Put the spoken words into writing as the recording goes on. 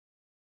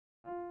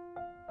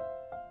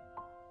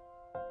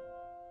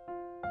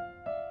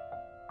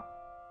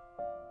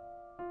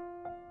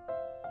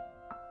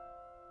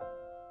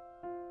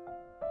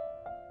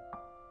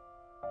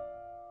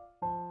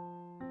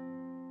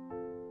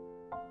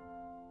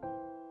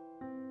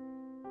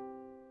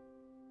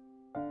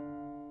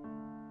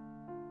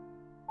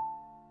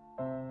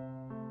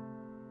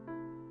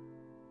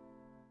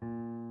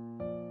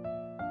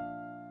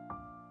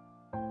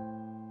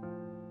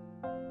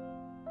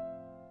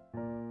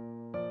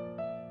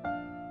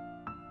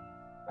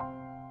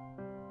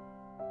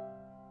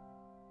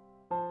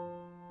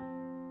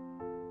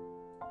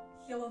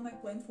my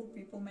plantful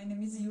people, my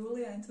name is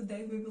Julia and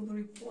today we will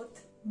repot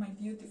my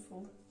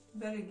beautiful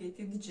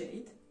Variegated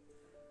Jade.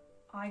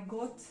 I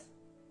got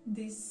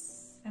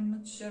this, I'm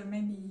not sure,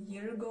 maybe a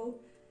year ago,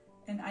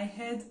 and I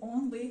had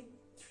only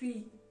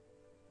 3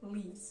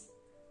 leaves,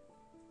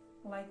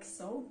 like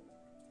so,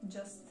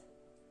 just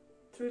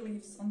 3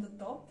 leaves on the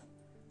top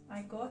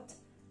I got,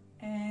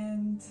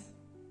 and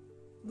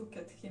look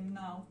at him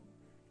now.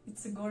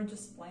 It's a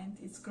gorgeous plant,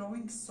 it's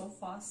growing so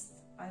fast.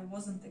 I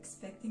wasn't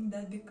expecting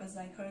that because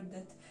I heard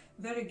that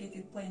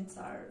variegated plants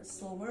are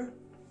slower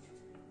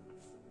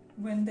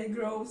when they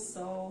grow,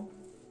 so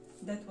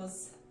that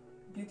was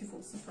a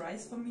beautiful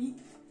surprise for me.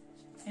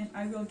 And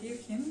I will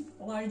give him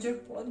a larger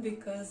pot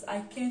because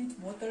I can't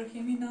water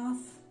him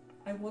enough.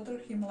 I water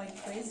him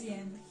like crazy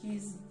and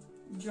he's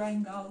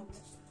drying out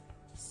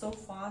so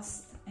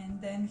fast, and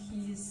then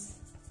he's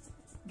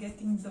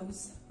getting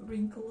those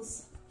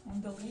wrinkles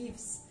on the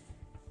leaves,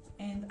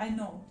 and I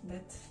know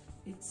that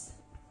it's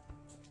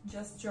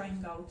just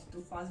drying out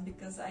too fast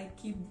because I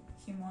keep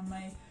him on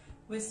my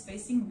west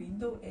facing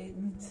window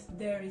and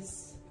there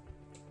is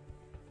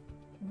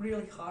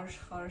really harsh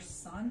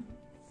sun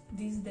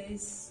these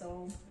days,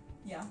 so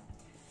yeah,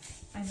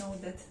 I know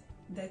that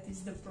that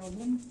is the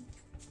problem.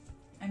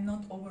 I'm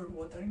not over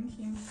watering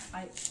him,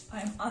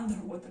 I'm under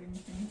watering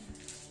him,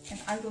 and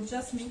I will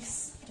just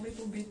mix a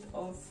little bit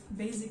of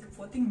basic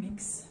potting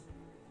mix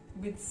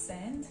with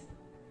sand,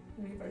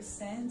 river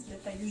sand,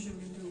 that I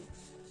usually do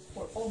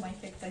for all my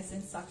cacti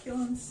and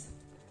succulents.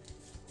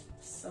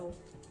 So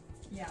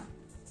yeah,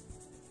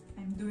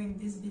 I'm doing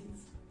this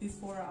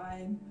before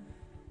I'm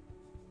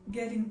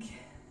getting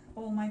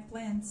all my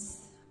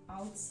plants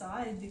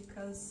outside,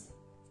 because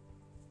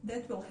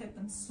that will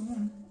happen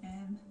soon,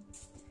 and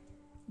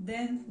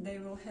then they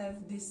will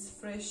have this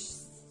fresh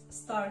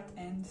start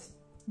and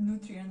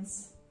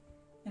nutrients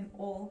and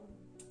all.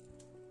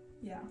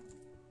 Yeah,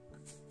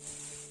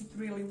 it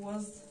really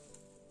was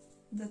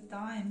the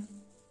time.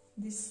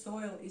 This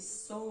soil is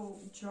so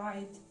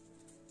dried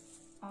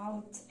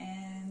out,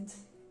 and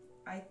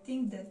I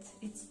think that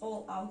it's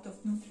all out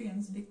of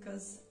nutrients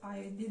because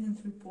I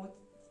didn't repot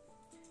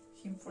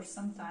him for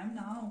some time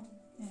now,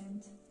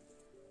 and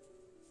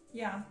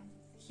yeah,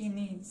 he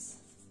needs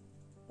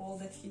all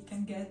that he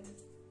can get.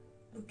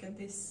 Look at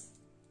this,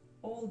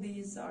 all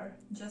these are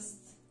just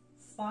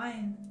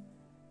fine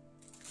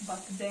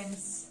but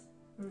dense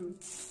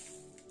roots,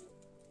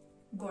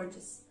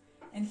 gorgeous.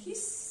 And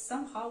he's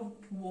somehow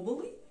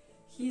wobbly,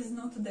 he's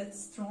not that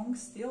strong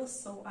still,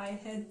 so I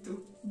had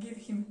to give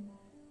him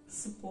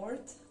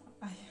support.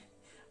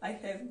 I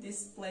have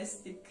this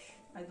plastic,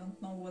 I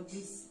don't know what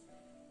this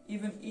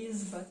even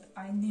is, but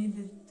I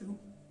needed to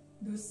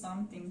do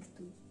something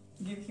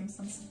to give him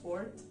some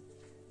support.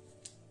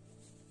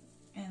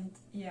 And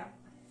yeah,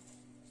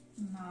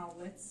 now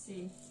let's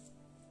see,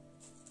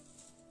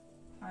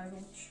 I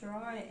will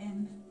try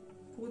and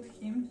put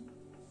him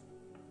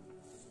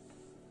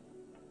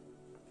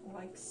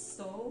like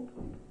so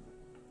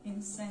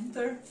in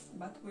center,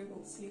 but we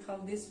will see how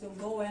this will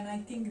go. And I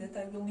think that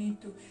I will need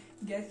to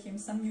get him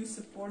some new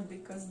support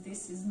because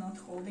this is not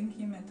holding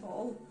him at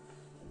all.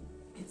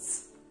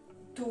 It's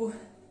too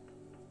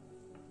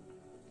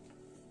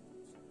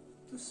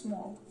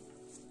small,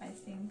 I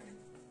think.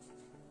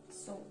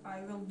 So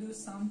I will do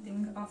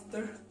something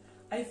after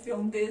I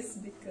film this,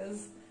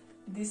 because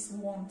this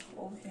won't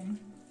hold him.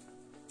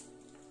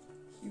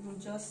 He will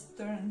just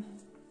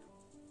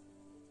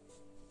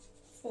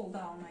fall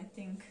down, I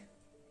think.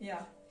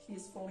 Yeah,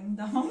 he's falling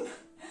down.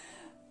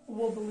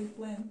 Wobbly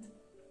plant.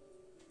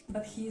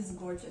 But he is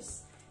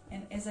gorgeous.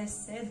 And as I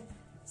said,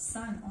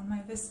 sun on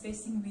my west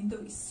facing window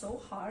is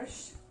so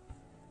harsh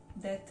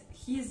that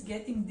he is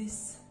getting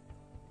this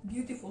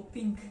beautiful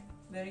pink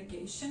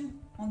variegation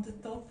on the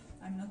top.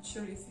 I'm not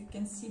sure if you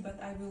can see,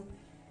 but I will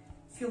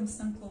film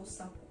some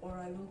close-up, or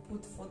I will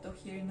put photo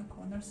here in the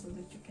corner so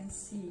that you can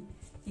see.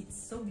 It's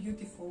so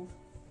beautiful,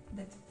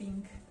 that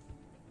pink.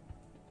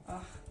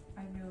 Ah,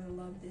 I really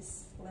love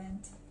this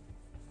plant.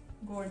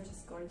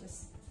 Gorgeous,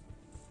 gorgeous.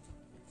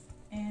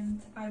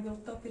 And I will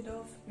top it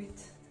off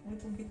with a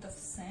little bit of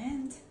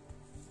sand,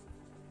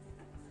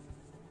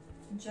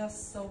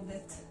 just so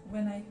that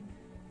when I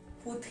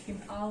put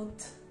him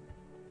out,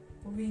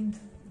 wind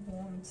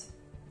won't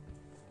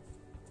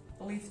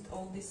lift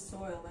all this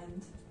soil,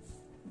 and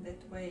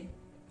that way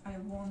I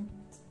won't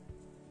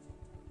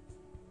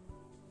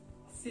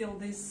fill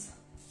this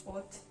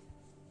pot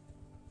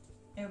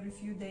every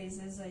few days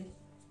as I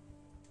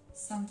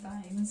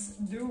sometimes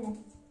do.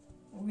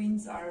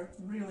 Winds are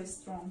really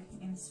strong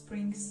in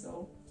spring,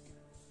 so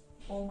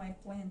all my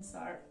plants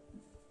are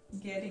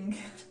getting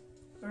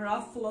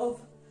rough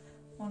love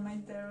on my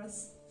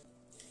terrace.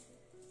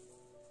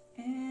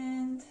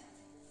 And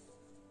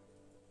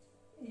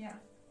yeah,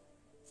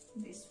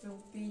 this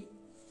will be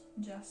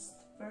just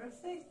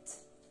perfect.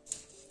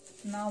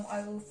 Now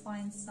I will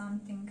find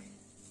something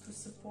to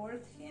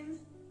support him,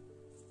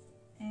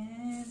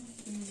 and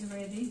he's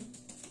ready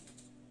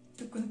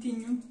to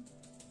continue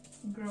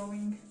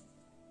growing.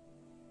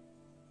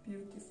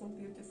 Beautiful,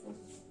 beautiful.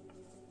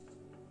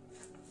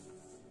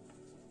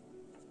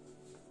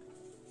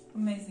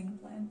 Amazing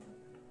plant.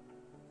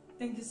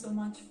 Thank you so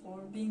much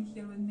for being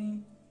here with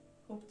me.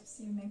 Hope to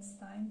see you next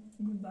time.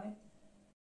 Goodbye.